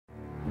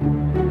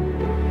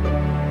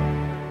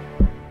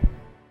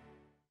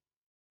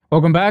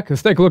Welcome back.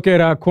 Let's take a look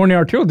at coronary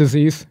arterial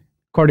disease,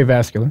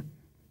 cardiovascular.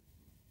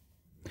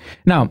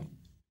 Now,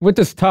 with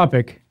this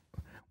topic,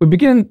 we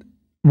begin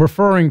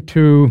referring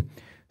to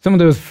some of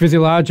those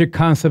physiologic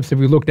concepts that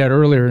we looked at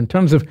earlier in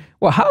terms of,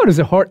 well, how does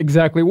the heart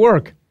exactly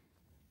work?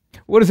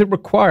 What does it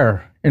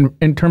require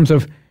in terms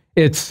of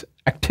its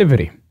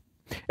activity?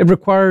 It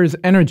requires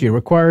energy, it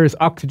requires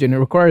oxygen, it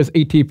requires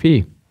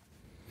ATP.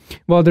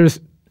 Well, there's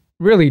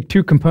really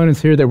two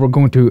components here that we're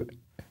going to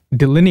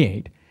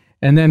delineate,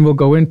 and then we'll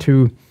go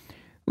into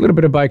a little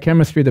bit of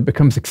biochemistry that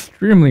becomes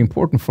extremely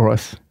important for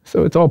us.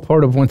 So it's all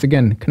part of, once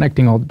again,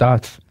 connecting all the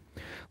dots.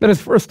 Let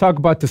us first talk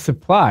about the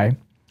supply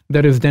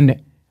that is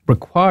then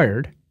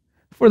required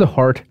for the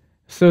heart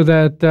so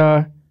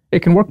that it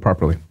can work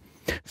properly,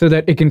 so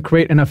that it can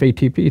create enough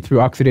ATP through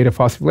oxidative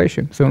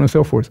phosphorylation, so on and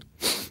so forth.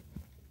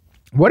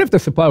 What if the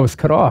supply was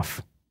cut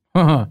off?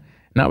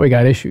 Now we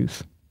got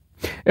issues.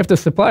 If the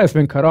supply has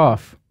been cut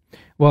off,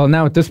 well,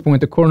 now at this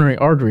point, the coronary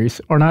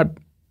arteries are not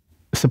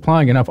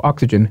supplying enough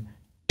oxygen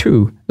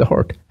to the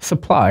heart.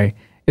 Supply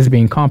is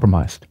being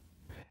compromised.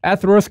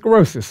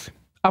 Atherosclerosis,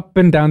 up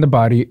and down the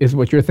body, is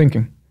what you're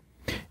thinking.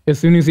 As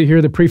soon as you hear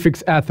the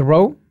prefix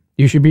athero,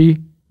 you should be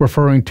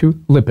referring to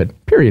lipid,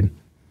 period.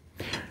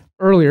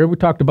 Earlier, we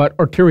talked about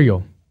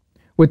arterial.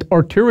 With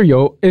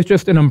arterial, it's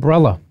just an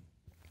umbrella.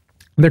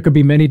 There could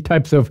be many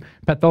types of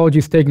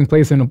pathologies taking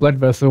place in a blood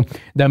vessel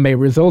that may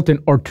result in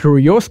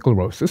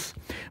arteriosclerosis.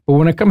 But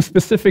when it comes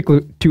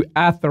specifically to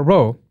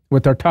athero,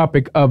 with our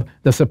topic of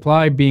the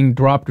supply being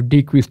dropped or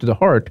decreased to the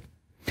heart,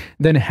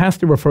 then it has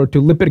to refer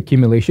to lipid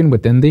accumulation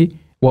within the,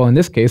 well, in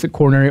this case, a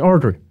coronary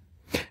artery.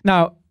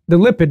 Now, the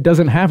lipid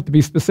doesn't have to be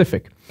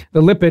specific.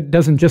 The lipid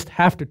doesn't just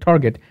have to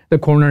target the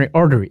coronary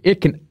artery.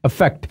 It can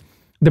affect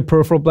the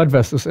peripheral blood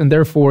vessels, and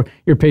therefore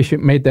your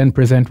patient may then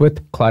present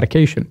with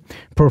claudication,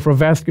 peripheral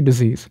vascular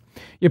disease.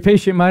 Your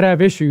patient might have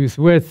issues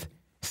with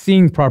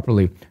seeing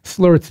properly,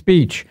 slurred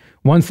speech,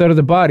 one side of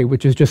the body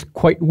which is just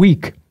quite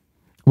weak.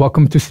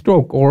 Welcome to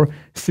stroke or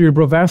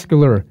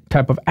cerebrovascular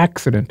type of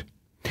accident.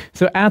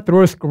 So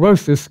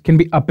atherosclerosis can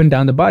be up and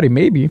down the body.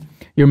 Maybe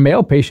your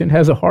male patient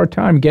has a hard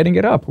time getting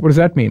it up. What does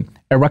that mean?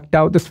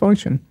 Erectile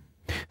dysfunction.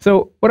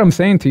 So what I'm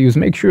saying to you is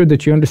make sure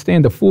that you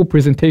understand the full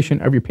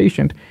presentation of your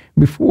patient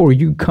before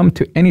you come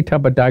to any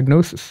type of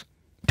diagnosis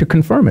to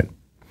confirm it.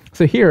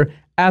 So here,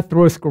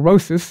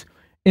 atherosclerosis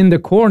in the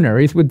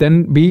coronaries would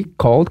then be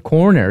called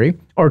coronary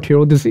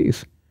arterial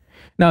disease.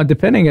 Now,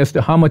 depending as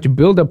to how much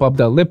buildup of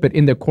the lipid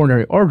in the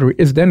coronary artery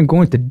is then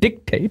going to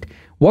dictate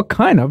what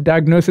kind of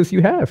diagnosis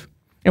you have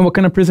and what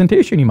kind of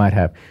presentation you might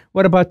have.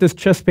 What about this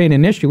chest pain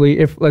initially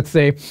if, let's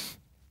say,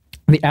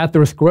 the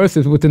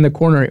atherosclerosis within the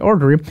coronary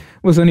artery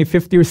was only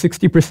 50 or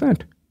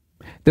 60%?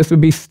 This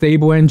would be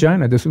stable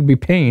angina. This would be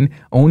pain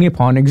only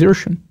upon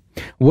exertion.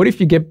 What if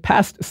you get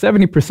past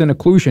 70%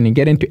 occlusion and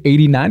get into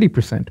 80,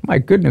 90%? My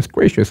goodness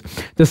gracious.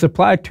 The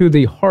supply to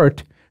the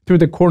heart through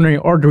the coronary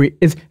artery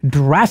is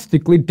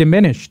drastically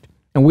diminished.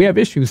 And we have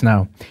issues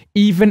now,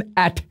 even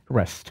at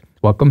rest.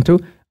 Welcome to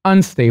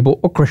unstable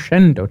or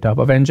crescendo type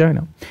of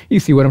angina. You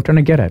see what I'm trying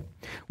to get at.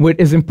 What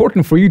is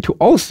important for you to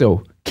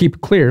also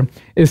keep clear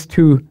is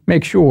to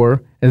make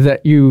sure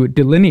that you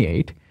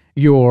delineate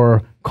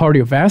your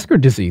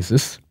cardiovascular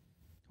diseases.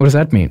 What does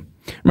that mean?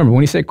 Remember,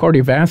 when you say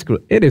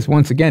cardiovascular, it is,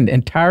 once again, the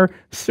entire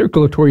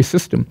circulatory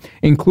system,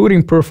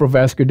 including peripheral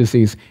vascular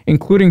disease,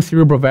 including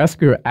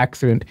cerebrovascular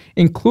accident,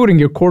 including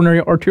your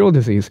coronary arterial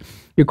disease.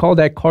 You call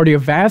that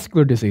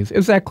cardiovascular disease.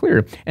 Is that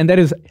clear? And that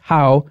is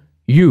how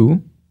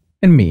you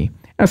and me,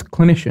 as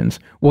clinicians,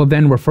 will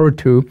then refer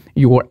to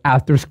your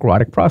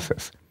atherosclerotic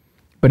process.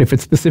 But if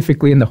it's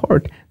specifically in the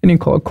heart, then you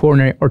call it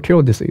coronary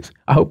arterial disease.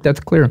 I hope that's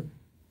clear.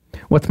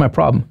 What's my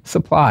problem?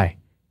 Supply.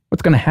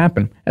 What's going to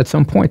happen? At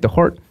some point, the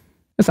heart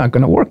is not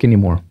going to work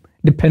anymore,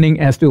 depending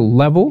as to the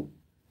level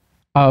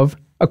of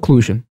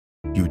occlusion.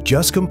 You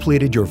just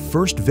completed your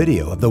first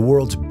video of the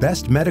world's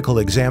best medical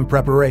exam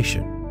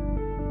preparation.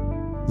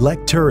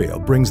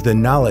 Lecturio brings the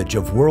knowledge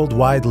of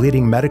worldwide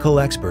leading medical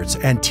experts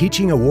and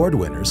teaching award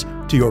winners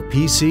to your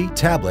PC,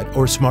 tablet,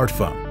 or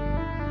smartphone.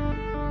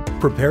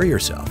 Prepare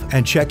yourself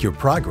and check your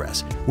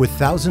progress with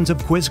thousands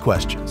of quiz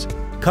questions,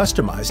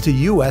 customized to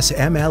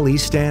USMLE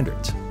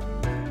standards.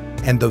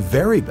 And the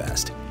very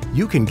best,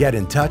 you can get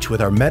in touch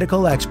with our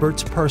medical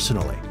experts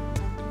personally.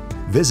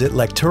 Visit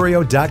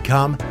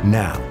Lecturio.com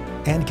now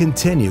and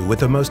continue with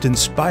the most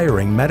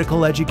inspiring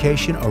medical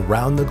education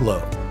around the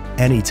globe,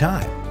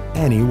 anytime,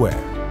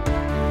 anywhere.